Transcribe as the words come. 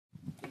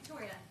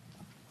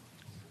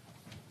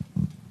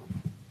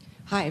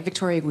Hi,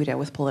 Victoria Guida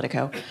with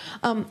Politico.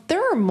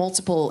 There are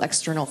multiple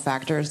external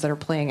factors that are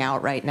playing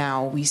out right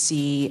now. We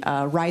see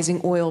rising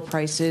oil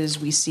prices.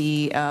 We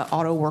see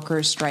auto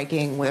workers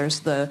striking. There's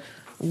the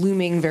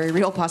looming, very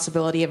real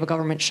possibility of a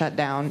government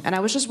shutdown. And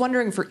I was just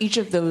wondering, for each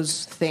of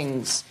those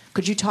things,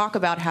 could you talk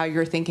about how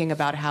you're thinking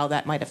about how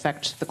that might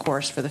affect the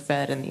course for the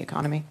Fed and the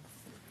economy?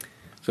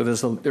 So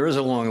there is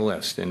a long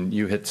list, and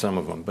you hit some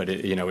of them. But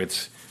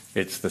it's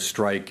the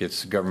strike,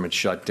 it's government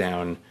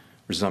shutdown,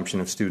 resumption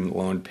of student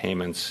loan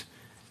payments,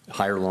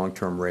 higher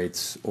long-term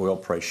rates, oil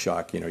price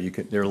shock.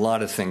 There are a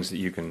lot of things that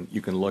you can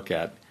look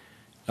at,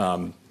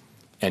 so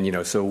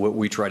what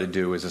we try to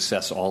do is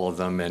assess all of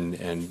them and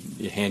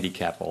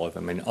handicap all of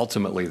them. And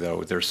ultimately,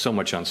 though, there's so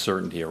much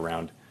uncertainty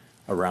around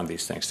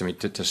these things. I mean,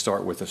 to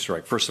start with the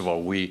strike, first of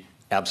all, we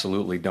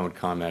absolutely don't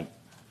comment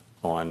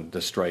on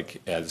the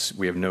strike, as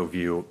we have no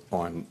view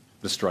on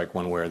the strike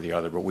one way or the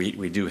other. But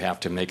we do have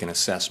to make an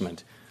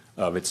assessment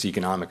of its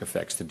economic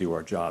effects to do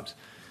our jobs.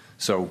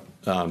 So.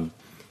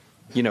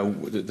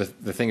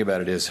 The thing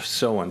about it is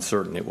so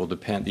uncertain. It will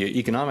depend. The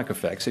economic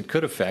effects, it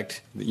could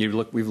affect,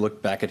 we've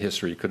looked back at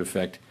history, it could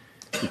affect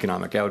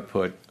economic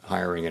output,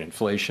 hiring, and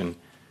inflation.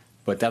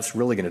 But that's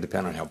really going to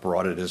depend on how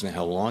broad it is and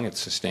how long it's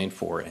sustained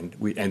for. And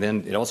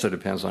then it also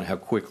depends on how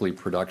quickly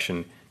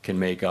production can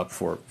make up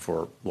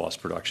for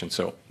lost production.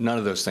 So none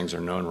of those things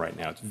are known right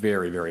now. It's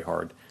very, very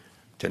hard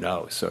to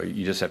know. So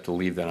you just have to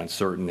leave that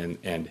uncertain.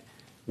 And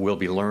we'll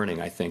be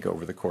learning, I think,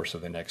 over the course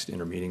of the next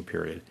intermeeting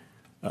period.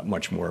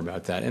 Much more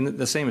about that. And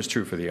the same is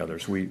true for the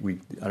others. I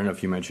don't know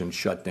if you mentioned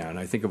shutdown.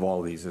 I think of all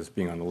of these as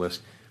being on the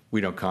list.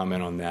 We don't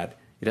comment on that.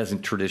 It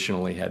hasn't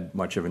traditionally had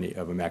much of a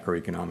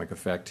macroeconomic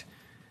effect.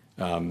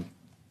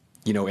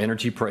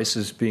 Energy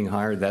prices being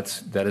higher,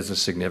 that is a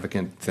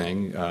significant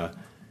thing.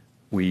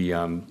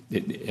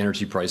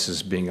 Energy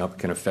prices being up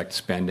can affect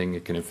spending.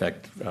 It can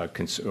affect,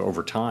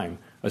 over time,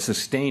 a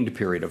sustained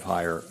period of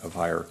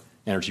higher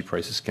energy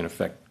prices can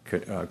affect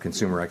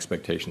consumer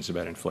expectations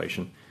about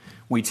inflation.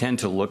 We tend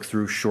to look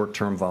through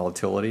short-term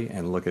volatility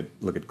and look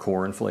at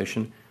core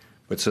inflation,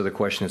 but so the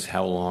question is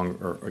how long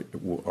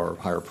are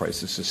higher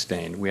prices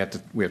sustained? We have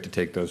to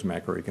take those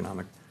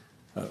macroeconomic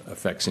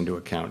effects into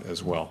account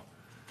as well.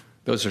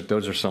 Those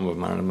are some of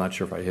them. I'm not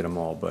sure if I hit them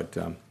all, but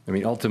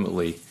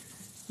ultimately,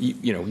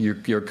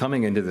 you're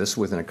coming into this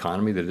with an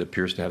economy that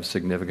appears to have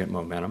significant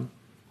momentum,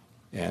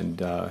 and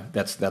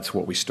that's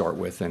what we start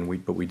with.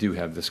 But we do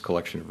have this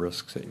collection of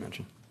risks that you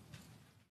mentioned.